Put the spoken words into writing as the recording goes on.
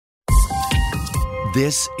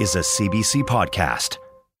This is a CBC podcast.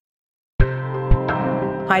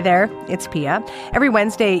 Hi there, it's Piya. Every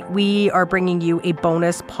Wednesday, we are bringing you a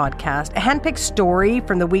bonus podcast, a handpicked story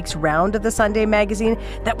from the week's round of the Sunday magazine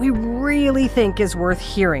that we really think is worth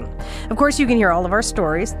hearing. Of course, you can hear all of our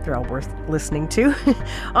stories, they're all worth listening to,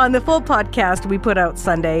 on the full podcast we put out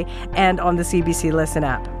Sunday and on the CBC Listen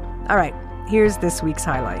app. All right, here's this week's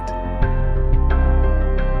highlight.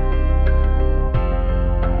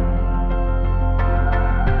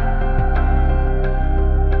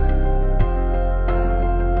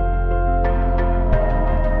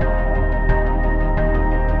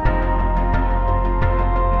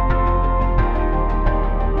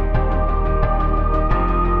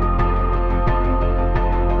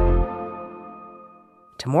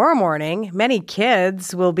 Tomorrow morning, many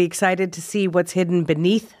kids will be excited to see what's hidden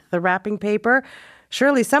beneath the wrapping paper.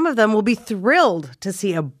 Surely some of them will be thrilled to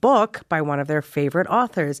see a book by one of their favorite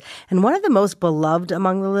authors. And one of the most beloved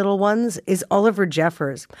among the little ones is Oliver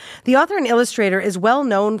Jeffers. The author and illustrator is well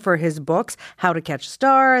known for his books, How to Catch a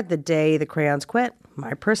Star, The Day the Crayons Quit.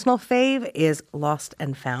 My personal fave is Lost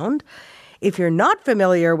and Found. If you're not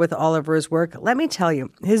familiar with Oliver's work, let me tell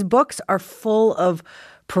you, his books are full of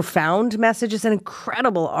profound messages and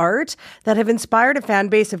incredible art that have inspired a fan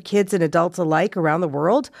base of kids and adults alike around the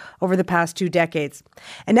world over the past 2 decades.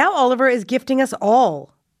 And now Oliver is gifting us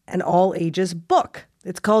all an all-ages book.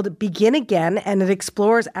 It's called Begin Again, and it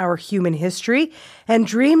explores our human history and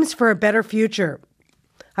dreams for a better future.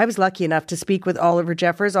 I was lucky enough to speak with Oliver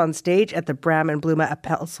Jeffers on stage at the Bram and Bluma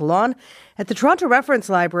Appel Salon at the Toronto Reference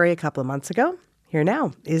Library a couple of months ago. Here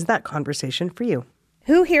now is that conversation for you.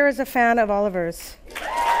 Who here is a fan of Oliver's?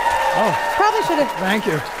 Oh, Probably should have. thank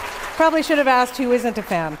you. Probably should have asked who isn't a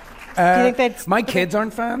fan. Do you think they'd? My kids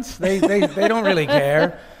aren't fans. They don't really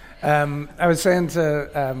care. I was saying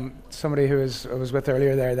to somebody I was with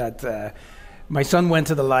earlier there that my son went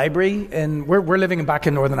to the library, and we're living back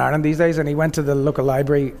in Northern Ireland these days, and he went to the local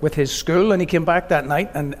library with his school, and he came back that night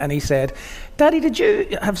and he said, "Daddy, did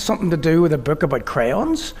you have something to do with a book about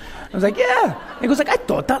crayons?" I was like, "Yeah." He goes like, "I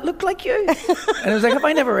thought that looked like you." And I was like, "Have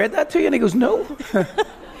I never read that to you?" And he goes, "No."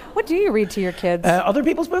 What do you read to your kids? Other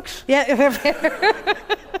people's books? Yeah.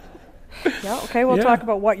 Yeah, okay, we'll talk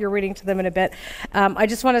about what you're reading to them in a bit. I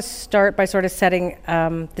just want to start by sort of setting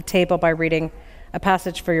the table by reading a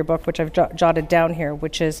passage for your book, which I've jotted down here,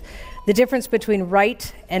 which is, the difference between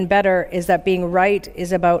right and better is that being right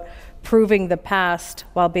is about proving the past,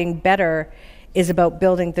 while being better is about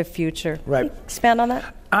building the future. Right. Can you expand on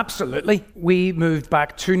that? Absolutely. We moved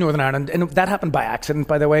back to Northern Ireland, and that happened by accident,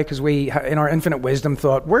 by the way, because we, in our infinite wisdom,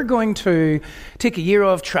 thought we're going to take a year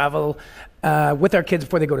off travel with our kids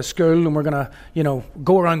before they go to school, and we're going to,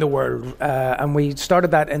 go around the world. And we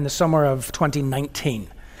started that in the summer of 2019.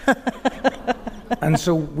 And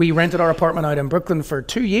so we rented our apartment out in Brooklyn for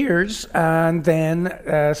 2 years, and then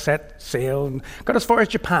set sail and got as far as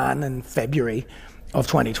Japan in February of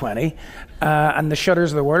 2020. And the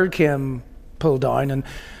shutters of the world came pulled down, and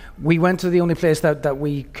we went to the only place that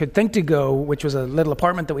we could think to go, which was a little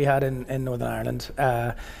apartment that we had in Northern Ireland.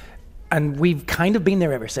 And we've kind of been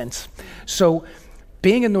there ever since. So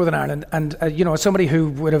being in Northern Ireland, and as somebody who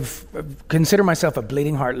would have considered myself a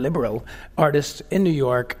bleeding heart liberal artist in New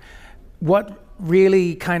York, what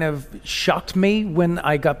really kind of shocked me when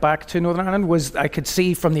I got back to Northern Ireland was I could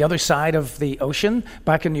see from the other side of the ocean.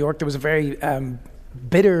 Back in New York, there was a very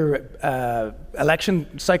bitter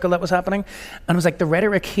election cycle that was happening, and it was like the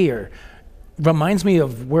rhetoric here reminds me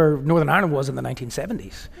of where Northern Ireland was in the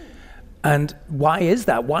 1970s. And why is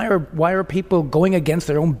that? Why are people going against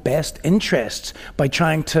their own best interests by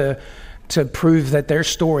trying to prove that their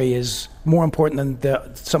story is more important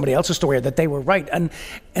than somebody else's story, or that they were right? And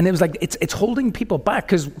it was like it's holding people back,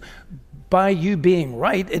 because by you being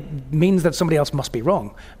right, it means that somebody else must be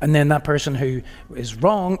wrong. And then that person who is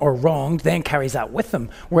wrong or wronged then carries that with them.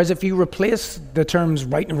 Whereas if you replace the terms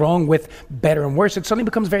right and wrong with better and worse, it suddenly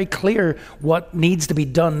becomes very clear what needs to be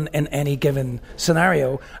done in any given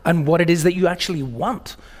scenario and what it is that you actually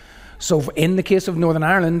want. So in the case of Northern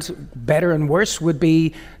Ireland, better and worse would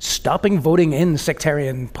be stopping voting in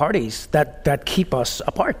sectarian parties that keep us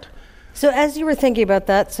apart. So as you were thinking about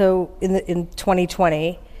that, so in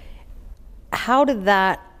 2020, how did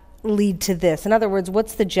that lead to this? In other words,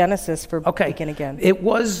 what's the genesis for Begin Again? It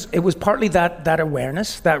was partly that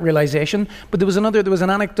awareness, that realization, but there was an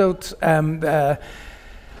anecdote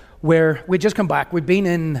where we'd just come back. We'd been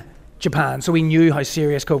in Japan, so we knew how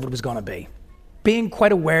serious COVID was going to be. Being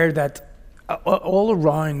quite aware that all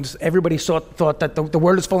around, everybody thought that the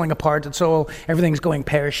world is falling apart, and so everything's going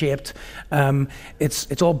pear-shaped.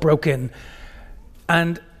 It's all broken.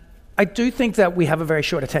 And I do think that we have a very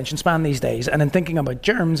short attention span these days. And in thinking about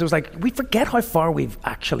germs, it was like, we forget how far we've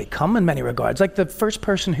actually come in many regards. Like the first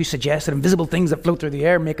person who suggested invisible things that float through the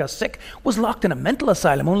air make us sick was locked in a mental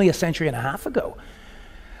asylum only a century and a half ago.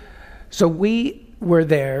 So we were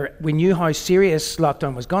there. We knew how serious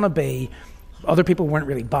lockdown was going to be. Other people weren't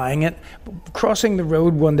really buying it. Crossing the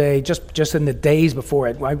road one day, just in the days before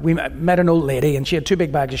it, we met an old lady, and she had 2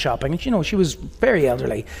 big bags of shopping, and she was very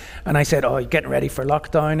elderly. And I said, "Oh, you're getting ready for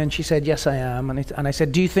lockdown?" And she said, "Yes, I am." And I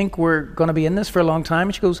said, "Do you think we're going to be in this for a long time?"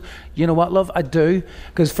 And she goes, "You know what, love, I do."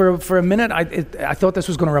 Because for a minute, I thought this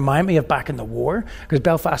was going to remind me of back in the war, because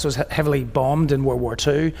Belfast was heavily bombed in World War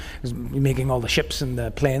II. It was making all the ships and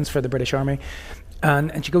the planes for the British Army.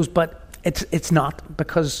 And she goes, "But it's not,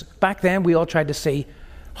 because back then we all tried to see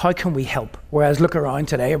how can we help, whereas look around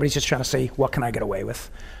today, everybody's just trying to see what can I get away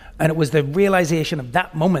with." And it was the realization of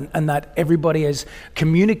that moment, and that everybody is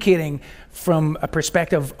communicating from a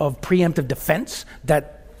perspective of preemptive defense,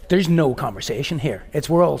 that there's no conversation here.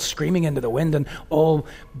 We're all screaming into the wind and all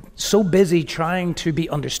so busy trying to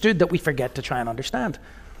be understood that we forget to try and understand.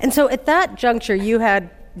 And so at that juncture, you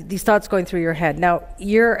had these thoughts going through your head. Now,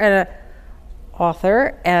 you're an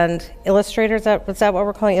author and illustrator. Is that what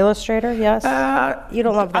we're calling illustrator? Yes? You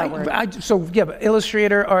don't love that word. But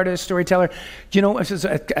illustrator, artist, storyteller. This is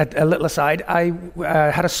a little aside. I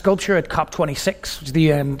had a sculpture at COP26, which is the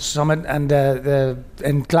UN summit, and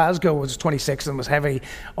in Glasgow was 26 and was heavy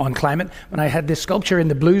on climate. And I had this sculpture in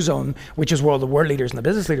the Blue Zone, which is where all the world leaders and the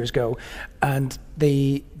business leaders go. And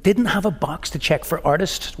they didn't have a box to check for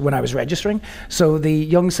artists when I was registering. So the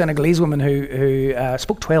young Senegalese woman who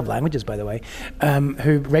spoke 12 languages, by the way,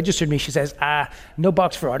 who registered me, she says, no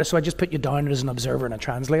box for artists, so I just put you down as an observer and a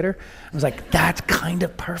translator. I was like, that's kind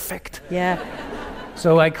of perfect. Yeah.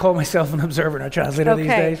 So I call myself an observer and a translator these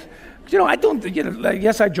days. I don't,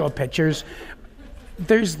 yes, I draw pictures.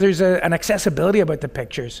 There's an accessibility about the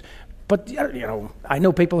pictures. But, I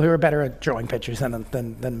know people who are better at drawing pictures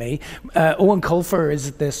than me. Owen Colfer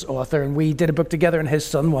is this author, and we did a book together, and his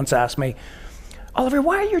son once asked me, "Oliver,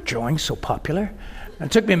 why are your drawings so popular?" And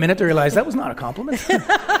it took me a minute to realize that was not a compliment.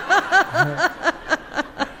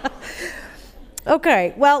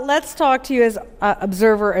 Okay, well, let's talk to you as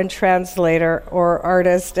observer and translator, or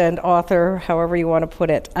artist and author, however you want to put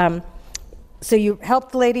it. So you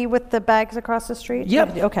helped the lady with the bags across the street?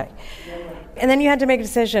 Yep. Okay. And then you had to make a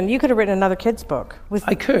decision. You could have written another kid's book with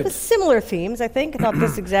similar themes, I think, not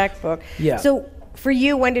this exact book. Yeah. So for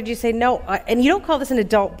you, when did you say no? And you don't call this an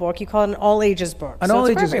adult book, you call it an all-ages book.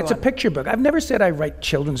 It's a picture book. I've never said I write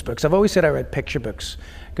children's books. I've always said I write picture books.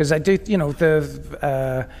 Because I do,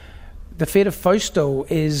 the Fate of Fausto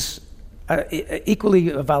is equally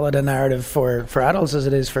valid a narrative for adults as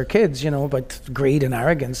it is for kids, about greed and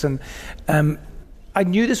arrogance. And I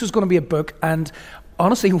knew this was going to be a book, and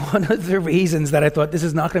honestly, one of the reasons that I thought this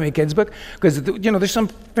is not going to be a kid's book, because there's some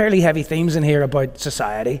fairly heavy themes in here about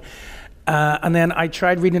society, and then I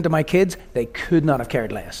tried reading it to my kids. They could not have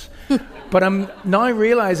cared less. But I'm now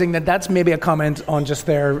realizing that that's maybe a comment on just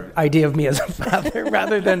their idea of me as a father,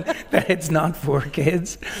 rather than that it's not for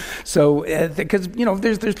kids. So, because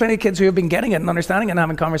there's plenty of kids who have been getting it and understanding it and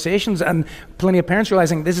having conversations, and plenty of parents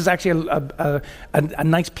realizing this is actually a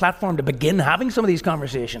nice platform to begin having some of these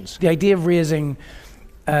conversations. The idea of raising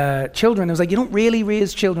children, it was like, you don't really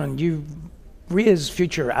raise children, you raise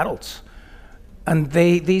future adults. And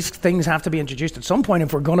these things have to be introduced at some point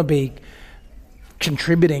if we're going to be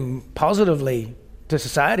contributing positively to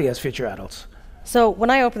society as future adults. So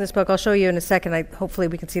when I open this book, I'll show you in a second, hopefully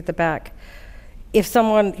we can see at the back. If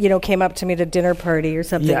someone, came up to me at a dinner party or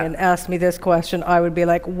something and asked me this question, I would be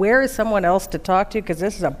like, where is someone else to talk to? Because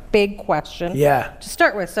this is a big question to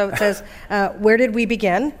start with. So it says, where did we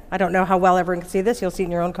begin? I don't know how well everyone can see this. You'll see it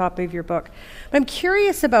in your own copy of your book. But I'm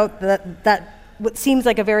curious about that what seems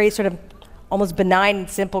like a very sort of almost benign and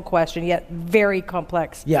simple question, yet very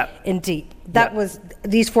complex and deep.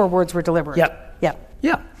 These 4 words were deliberate.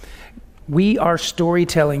 Yeah. We are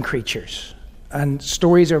storytelling creatures. And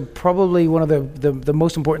stories are probably one of the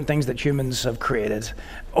most important things that humans have created.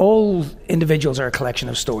 All individuals are a collection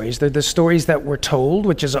of stories. They're the stories that we're told,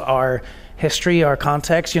 which is our history, our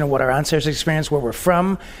context, what our ancestors experienced, where we're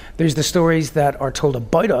from. There's the stories that are told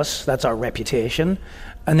about us, that's our reputation.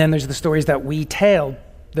 And then there's the stories that we tell,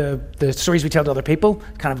 the stories we tell to other people,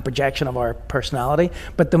 kind of a projection of our personality.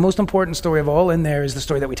 But the most important story of all in there is the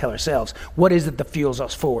story that we tell ourselves. What is it that fuels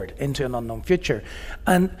us forward into an unknown future?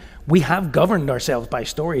 And we have governed ourselves by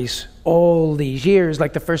stories all these years.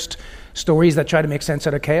 Like the first stories that try to make sense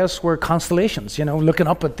out of chaos were constellations, looking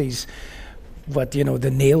up at these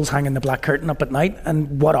the nails hanging the black curtain up at night,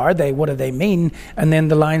 and what are they? What do they mean? And then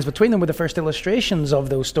the lines between them were the first illustrations of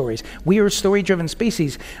those stories. We are a story-driven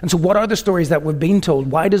species, and so what are the stories that we've been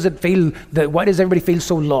told? Why does everybody feel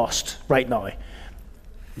so lost right now?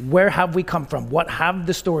 Where have we come from? What have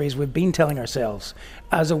the stories we've been telling ourselves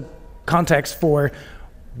as a context for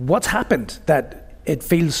what's happened that it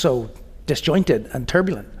feels so disjointed and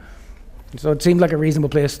turbulent? So it seemed like a reasonable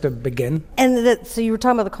place to begin. And so you were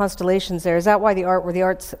talking about the constellations there. Is that why the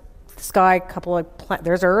art's the sky, couple of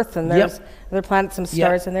there's Earth and there's other planets, some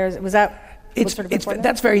stars, and was that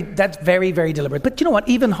that's very, very deliberate. But you know what?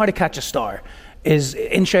 Even How to Catch a Star is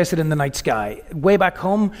interested in the night sky. Way back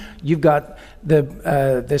home, you've got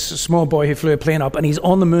this small boy who flew a plane up, and he's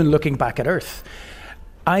on the moon looking back at Earth.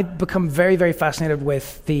 I've become very, very fascinated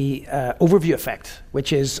with the overview effect,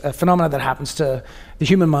 which is a phenomenon that happens to the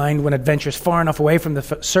human mind when it ventures far enough away from the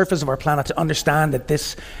surface of our planet to understand that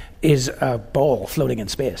this is a ball floating in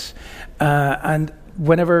space. And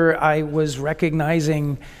whenever I was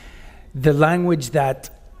recognizing the language that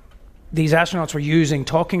these astronauts were using,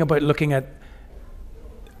 talking about looking at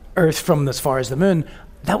Earth from as far as the moon,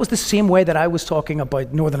 that was the same way that I was talking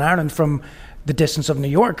about Northern Ireland from the distance of New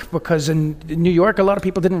York, because in New York a lot of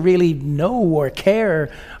people didn't really know or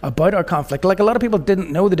care about our conflict. Like, a lot of people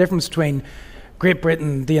didn't know the difference between Great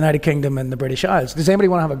Britain, the United Kingdom, and the British Isles. Does anybody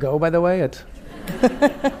want to have a go, by the way, at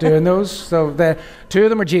doing those? So the two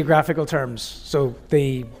of them are geographical terms. So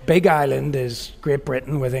the big island is Great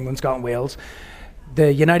Britain with England, Scotland, Wales.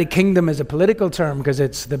 The United Kingdom is a political term because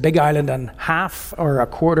it's the big island and half, or a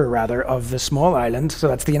quarter rather, of the small island. So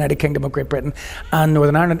that's the United Kingdom of Great Britain and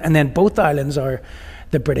Northern Ireland. And then both islands are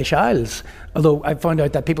the British Isles. Although I found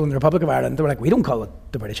out that people in the Republic of Ireland, they were like, we don't call it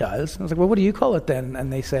the British Isles. And I was like, well, what do you call it then?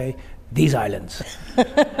 And they say, these islands. I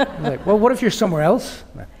was like, well, what if you're somewhere else?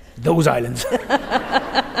 Those islands.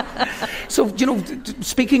 So,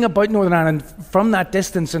 speaking about Northern Ireland from that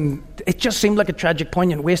distance, and it just seemed like a tragic,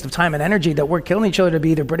 poignant waste of time and energy that we're killing each other to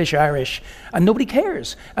be either British or Irish, and nobody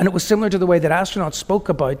cares. And it was similar to the way that astronauts spoke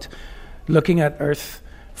about looking at Earth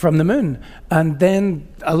from the moon. And then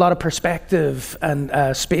a lot of perspective and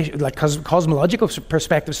cosmological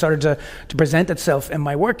perspective started to present itself in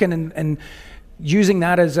my work, and using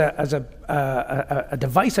that as a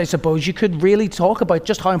device, I suppose, you could really talk about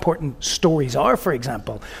just how important stories are, for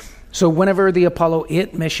example. So whenever the Apollo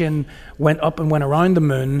 8 mission went up and went around the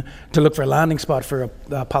moon to look for a landing spot for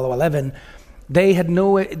Apollo 11,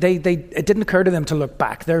 it didn't occur to them to look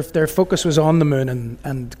back. Their focus was on the moon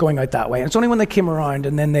and going out that way. And it's only when they came around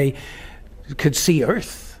and then they could see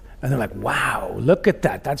Earth, and they're like, wow, look at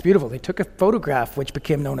that. That's beautiful. They took a photograph which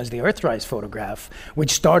became known as the Earthrise photograph,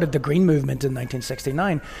 which started the Green Movement in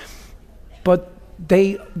 1969. But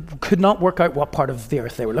they could not work out what part of the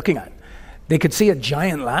Earth they were looking at. They could see a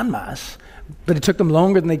giant landmass, but it took them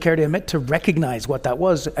longer than they cared to admit to recognize what that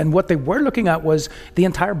was. And what they were looking at was the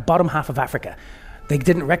entire bottom half of Africa. They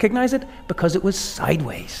didn't recognize it because it was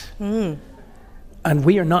sideways. Mm. And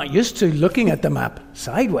we are not used to looking at the map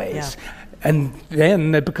sideways. Yeah. And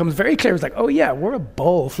then it becomes very clear. It's like, oh yeah, we're a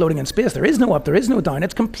ball floating in space. There is no up, there is no down.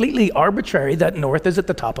 It's completely arbitrary that north is at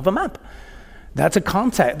the top of a map. That's a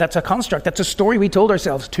concept, that's a construct, that's a story we told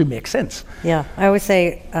ourselves to make sense. Yeah, I always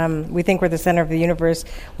say we think we're the center of the universe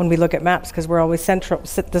when we look at maps, because we're always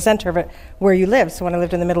the center of it where you live. So when I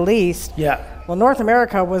lived in the Middle East, well, North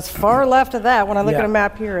America was far left of that. When I look at a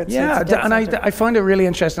map here, it's and I find it really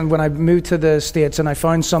interesting when I moved to the States and I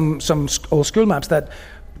found some old school maps that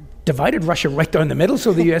divided Russia right down the middle,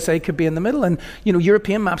 so the USA could be in the middle. And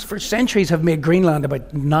European maps for centuries have made Greenland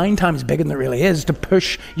about 9 times bigger than it really is, to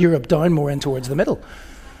push Europe down more in towards the middle.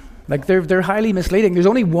 Like, they're highly misleading. There's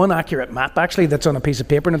only one accurate map actually that's on a piece of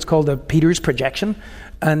paper, and it's called a Peters projection.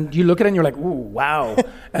 And you look at it and you're like, ooh, wow.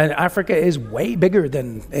 And Africa is way bigger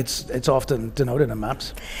than it's often denoted in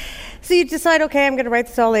maps. So you decide, okay, I'm going to write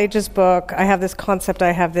this all ages book. I have this concept,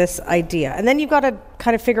 I have this idea, and then you've got to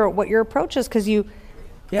kind of figure out what your approach is, because you.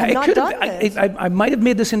 Yeah, it could have. I might have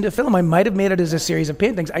made this into a film. I might have made it as a series of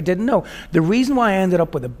paintings. I didn't know. The reason why I ended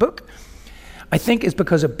up with a book, I think, is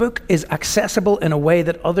because a book is accessible in a way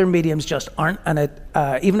that other mediums just aren't. And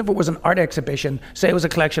even if it was an art exhibition, say it was a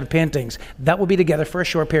collection of paintings, that would be together for a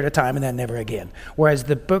short period of time and then never again. Whereas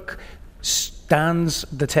the book stands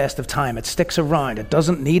the test of time. It sticks around. It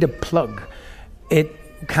doesn't need a plug. It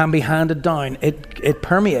can be handed down. It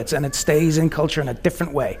permeates and it stays in culture in a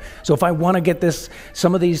different way. So if I want to get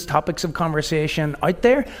some of these topics of conversation out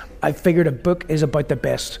there, I figured a book is about the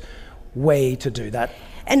best way to do that.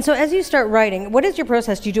 And so as you start writing, what is your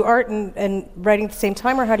process? Do you do art and writing at the same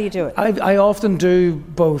time, or how do you do it? I often do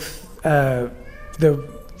both. The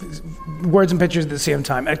words and pictures at the same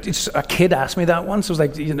time. A kid asked me that once. It was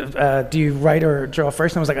like, do you write or draw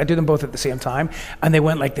first? And I was like, I do them both at the same time. And they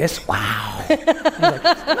went like this. Wow. I was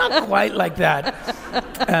like, not quite like that.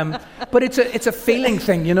 But it's a feeling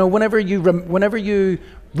thing. Whenever you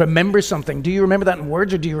remember something, do you remember that in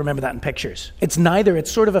words or do you remember that in pictures? It's neither.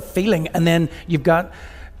 It's sort of a feeling. And then you've got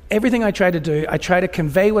everything I try to do. I try to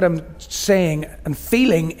convey what I'm saying and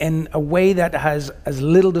feeling in a way that has as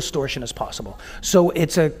little distortion as possible. So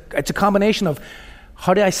it's a combination of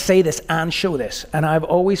how do I say this and show this? And I've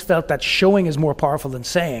always felt that showing is more powerful than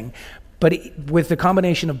saying. But with the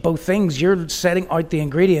combination of both things, you're setting out the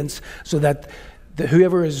ingredients so that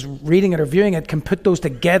whoever is reading it or viewing it can put those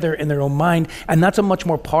together in their own mind. And that's a much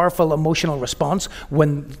more powerful emotional response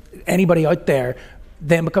when anybody out there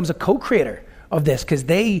then becomes a co-creator of this, because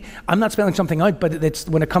I'm not spelling something out, but it's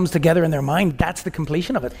when it comes together in their mind, that's the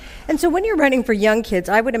completion of it. And so when you're writing for young kids,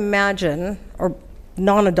 I would imagine, or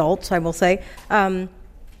non-adults, I will say,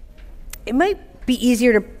 it might be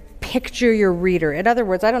easier to picture your reader. In other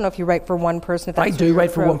words, I don't know if you write for one person. If that's I do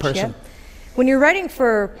write for one person. Yeah? When you're writing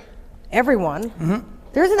for everyone,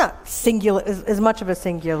 there isn't as much of a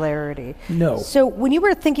singularity. No. So when you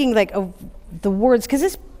were thinking like of the words, because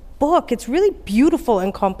this book, it's really beautiful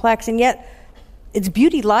and complex, and yet its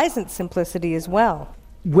beauty lies in simplicity as well.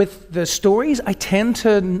 With the stories, I tend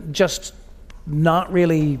to just not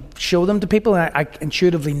really show them to people, and I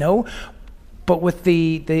intuitively know. But with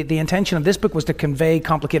the intention of this book was to convey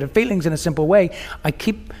complicated feelings in a simple way, I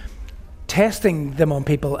keep testing them on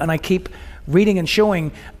people, and I keep reading and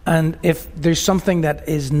showing, and if there's something that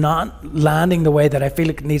is not landing the way that I feel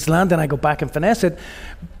it needs to land, then I go back and finesse it,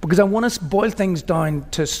 because I want to boil things down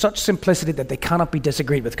to such simplicity that they cannot be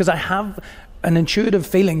disagreed with, because I have an intuitive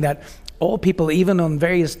feeling that all people, even on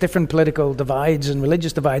various different political divides and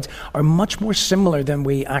religious divides, are much more similar than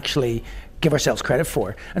we actually give ourselves credit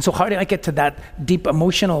for. And so how do I get to that deep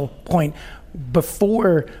emotional point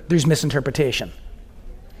before there's misinterpretation?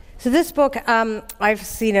 So this book, I've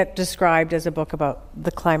seen it described as a book about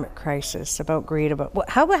the climate crisis, about greed, about...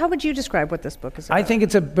 How would you describe what this book is about? I think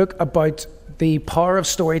it's a book about the power of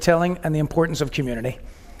storytelling and the importance of community.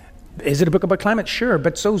 Is it a book about climate? Sure,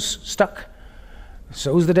 but so's Stuck.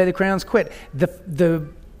 So's The Day the Crayons Quit. The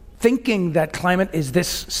thinking that climate is this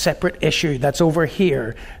separate issue that's over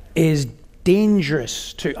here is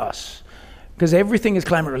dangerous to us, because everything is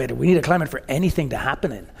climate related. We need a climate for anything to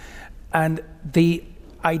happen in. And the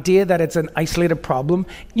idea that it's an isolated problem,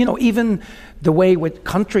 even the way which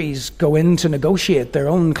countries go in to negotiate their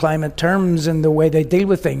own climate terms and the way they deal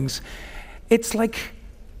with things, it's like,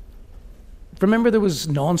 remember there was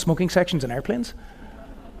non-smoking sections in airplanes?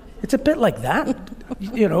 It's a bit like that,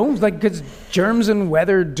 because germs and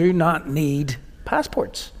weather do not need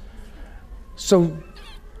passports. So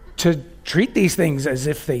to treat these things as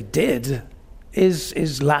if they did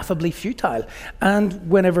is laughably futile. And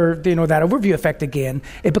whenever, that overview effect again,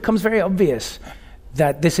 it becomes very obvious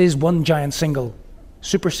that this is one giant single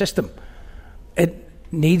super system. It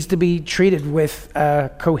needs to be treated with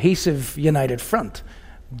a cohesive, united front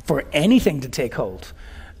for anything to take hold.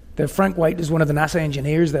 Frank White is one of the NASA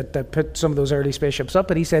engineers that put some of those early spaceships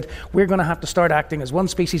up, and he said, we're going to have to start acting as one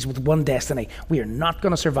species with one destiny. We are not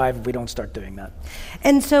going to survive if we don't start doing that.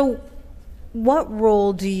 And so what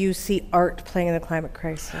role do you see art playing in the climate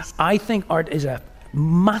crisis? I think art is a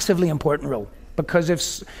massively important role, because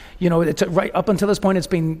it's right up until this point it's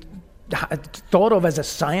been thought of as a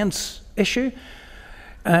science issue.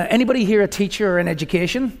 Anybody here a teacher or in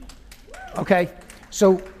education? Okay,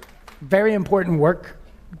 so very important work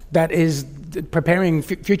that is preparing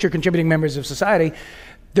future contributing members of society.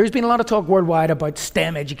 There's been a lot of talk worldwide about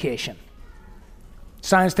STEM education,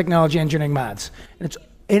 science, technology, engineering, maths. And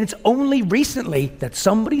it's only recently that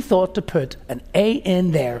somebody thought to put an A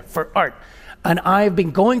in there for art. And I've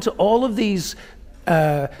been going to all of these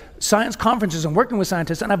science conferences and working with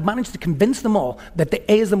scientists, and I've managed to convince them all that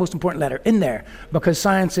the A is the most important letter in there, because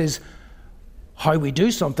science is how we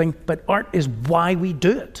do something, but art is why we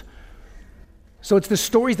do it. So it's the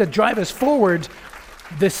stories that drive us forward.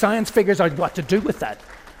 The science figures out what to do with that.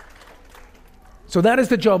 So that is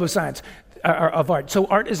the job of science, of art. So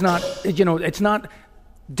art is not, it's not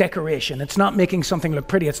decoration. It's not making something look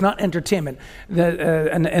pretty. It's not entertainment.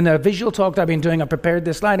 In a visual talk that I've been doing, I prepared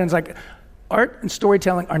this slide, and it's like, art and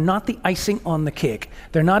storytelling are not the icing on the cake.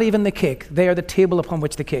 They're not even the cake. They are the table upon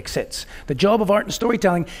which the cake sits. The job of art and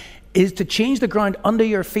storytelling is to change the ground under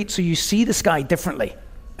your feet so you see the sky differently.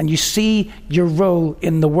 And you see your role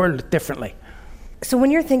in the world differently. So when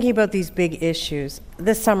you're thinking about these big issues,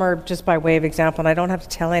 this summer, just by way of example, and I don't have to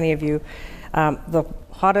tell any of you, The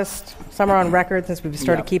hottest summer on record since we've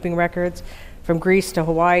started keeping records. From Greece to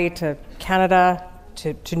Hawaii to Canada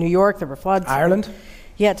to New York, there were floods. Ireland?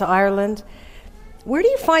 Yeah, to Ireland. Where do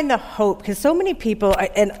you find the hope? Because so many people,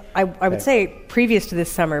 I would say previous to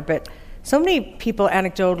this summer, but so many people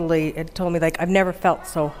anecdotally had told me, like, I've never felt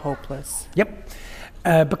so hopeless. Yep.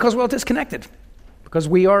 Because we're all disconnected. Because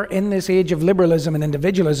we are in this age of liberalism and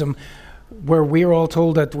individualism where we're all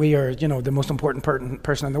told that we are, the most important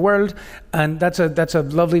person in the world. And that's a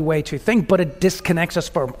lovely way to think, but it disconnects us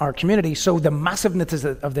from our community. So the massiveness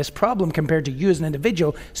of this problem compared to you as an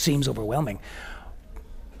individual seems overwhelming.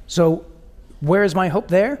 So where is my hope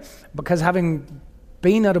there? Because having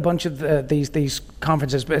been at a bunch of these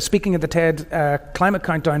conferences, speaking at the TED Climate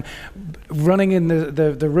Countdown, running in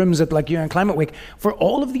the rooms at like UN Climate Week, for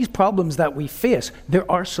all of these problems that we face, there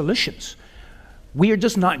are solutions. We are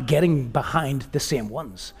just not getting behind the same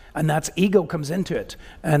ones. And that's ego comes into it.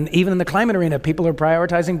 And even in the climate arena, people are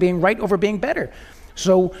prioritizing being right over being better.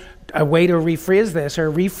 So a way to rephrase this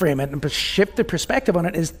or reframe it and shift the perspective on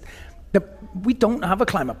it is that we don't have a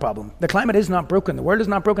climate problem. The climate is not broken. The world is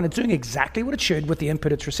not broken. It's doing exactly what it should with the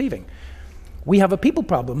input it's receiving. We have a people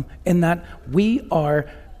problem in that we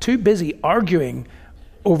are too busy arguing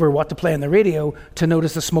over what to play on the radio to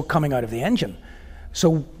notice the smoke coming out of the engine.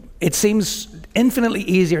 So it seems infinitely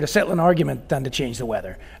easier to settle an argument than to change the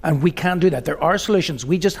weather. And we can't do that. There are solutions.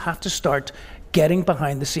 We just have to start getting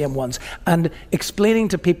behind the same ones and explaining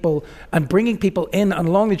to people and bringing people in and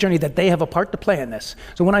along the journey that they have a part to play in this.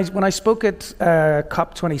 So when I spoke at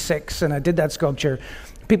COP26 and I did that sculpture,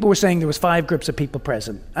 people were saying there was 5 groups of people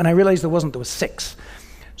present. And I realized there wasn't, there was 6.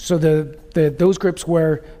 So those groups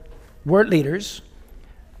were world leaders,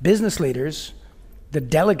 business leaders, the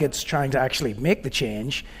delegates trying to actually make the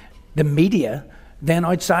change, the media. Then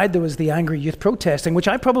outside there was the angry youth protesting, which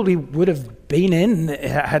I probably would have been in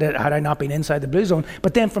had I not been inside the blue zone.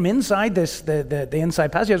 But then from inside the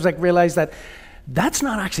inside passage, I was realized that that's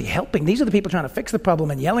not actually helping. These are the people trying to fix the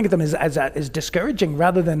problem, and yelling at them is discouraging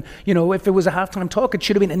rather than, if it was a halftime talk, it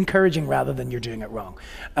should have been encouraging rather than you're doing it wrong.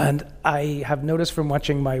 And I have noticed from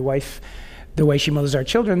watching my wife, the way she mothers our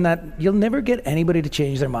children, that you'll never get anybody to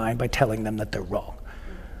change their mind by telling them that they're wrong.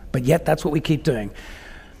 But yet that's what we keep doing.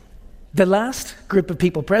 The last group of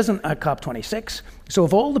people present at COP26, so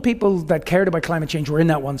if all the people that cared about climate change were in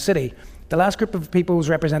that one city, the last group of people was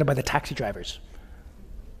represented by the taxi drivers.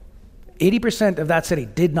 80% of that city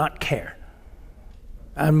did not care.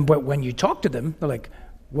 But when you talk to them, they're like,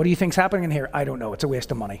 what do you think's happening in here? I don't know, it's a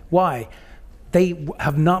waste of money. Why? They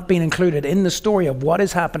have not been included in the story of what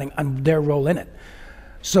is happening and their role in it.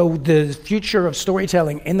 So the future of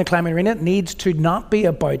storytelling in the climate arena needs to not be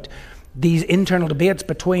about these internal debates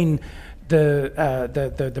between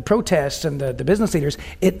the protests and the business leaders.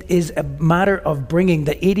 It is a matter of bringing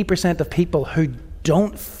the 80% of people who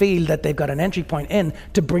don't feel that they've got an entry point in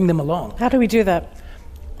to bring them along. How do we do that?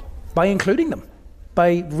 By including them,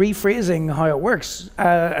 by rephrasing how it works.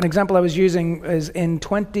 An example I was using is in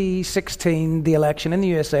 2016, the election in the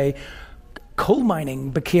USA, coal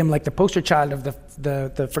mining became like the poster child of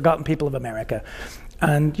the forgotten people of America.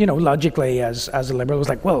 And, logically, as a liberal, it was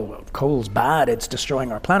like, well, coal's bad, it's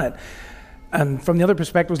destroying our planet. And from the other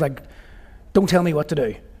perspective, it was like, don't tell me what to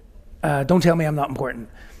do. Don't tell me I'm not important.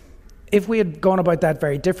 If we had gone about that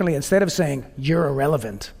very differently, instead of saying, you're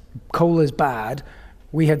irrelevant, coal is bad,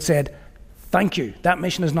 we had said, thank you, that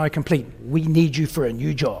mission is now complete. We need you for a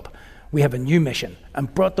new job. We have a new mission.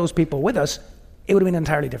 And brought those people with us, it would have been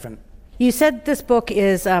entirely different. You said this book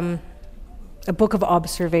is a book of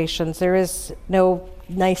observations. There is no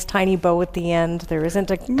nice tiny bow at the end. There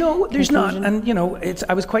isn't a No, there's conclusion. not. And,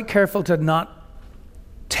 I was quite careful to not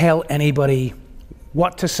tell anybody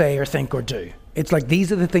what to say or think or do. It's like,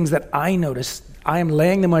 these are the things that I notice. I am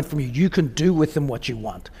laying them out for you. You can do with them what you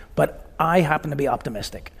want. But I happen to be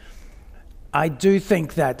optimistic. I do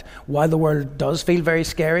think that while the world does feel very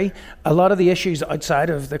scary, a lot of the issues outside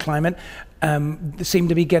of the climate seem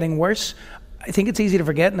to be getting worse. I think it's easy to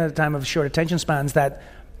forget in a time of short attention spans that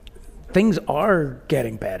things are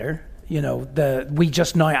getting better. We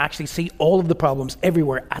just now actually see all of the problems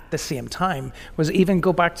everywhere at the same time. Was even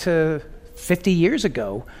go back to 50 years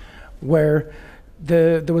ago, where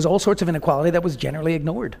there was all sorts of inequality that was generally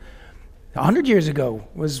ignored. 100 years ago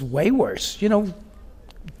was way worse.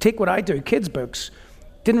 Take what I do, kids' books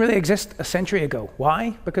didn't really exist a century ago.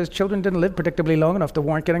 Why? Because children didn't live predictably long enough to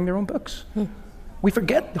warrant getting their own books. We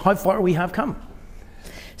forget how far we have come.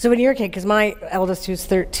 So when you're a kid, because my eldest, who's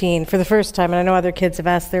 13, for the first time, and I know other kids have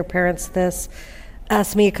asked their parents this,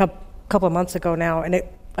 asked me a couple of months ago now, and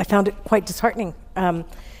I found it quite disheartening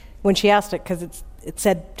when she asked it, because it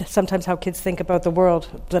said sometimes how kids think about the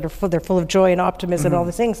world, that they're full of joy and optimism and all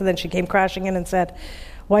these things. And then she came crashing in and said,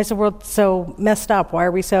 why is the world so messed up? Why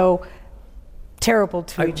are we so terrible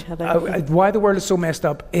to each other? Why the world is so messed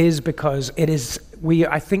up is because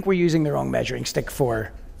I think we're using the wrong measuring stick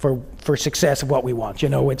for success of what we want.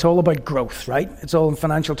 It's all about growth, right? It's all in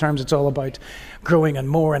financial terms. It's all about growing and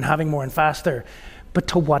more and having more and faster. But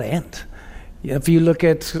to what end? If you look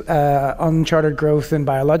at uncharted growth in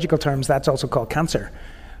biological terms, that's also called cancer.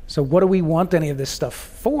 So what do we want any of this stuff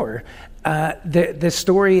for? The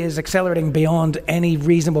story is accelerating beyond any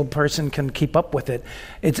reasonable person can keep up with it.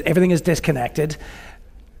 Everything is disconnected.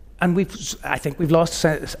 And I think we've lost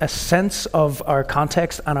a sense of our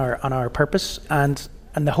context and our purpose. And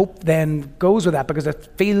the hope then goes with that because it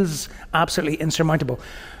feels absolutely insurmountable.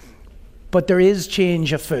 But there is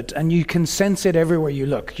change afoot, and you can sense it everywhere you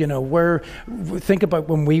look. Think about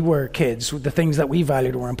when we were kids, the things that we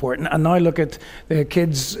valued were important, and now look at the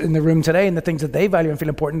kids in the room today and the things that they value and feel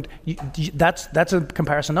important. That's a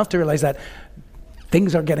comparison enough to realize that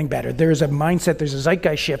things are getting better. There's a mindset, there's a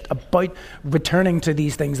zeitgeist shift about returning to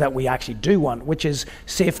these things that we actually do want, which is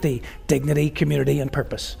safety, dignity, community, and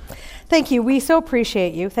purpose. Thank you. We so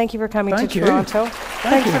appreciate you. Thank you for coming to Toronto.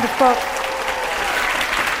 Thank you for the book.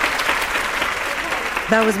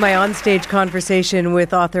 That was my onstage conversation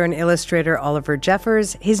with author and illustrator Oliver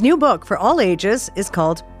Jeffers. His new book for all ages is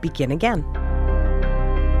called Begin Again.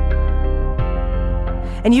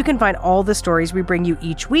 And you can find all the stories we bring you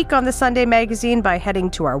each week on the Sunday magazine by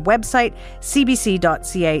heading to our website,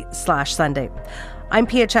 cbc.ca/Sunday. I'm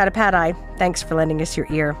Piya Chattopadhyay. Thanks for lending us your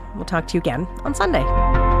ear. We'll talk to you again on Sunday.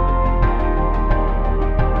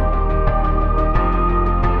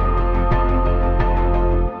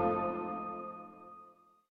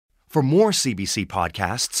 For more CBC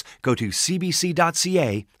podcasts, go to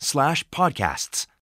cbc.ca/podcasts.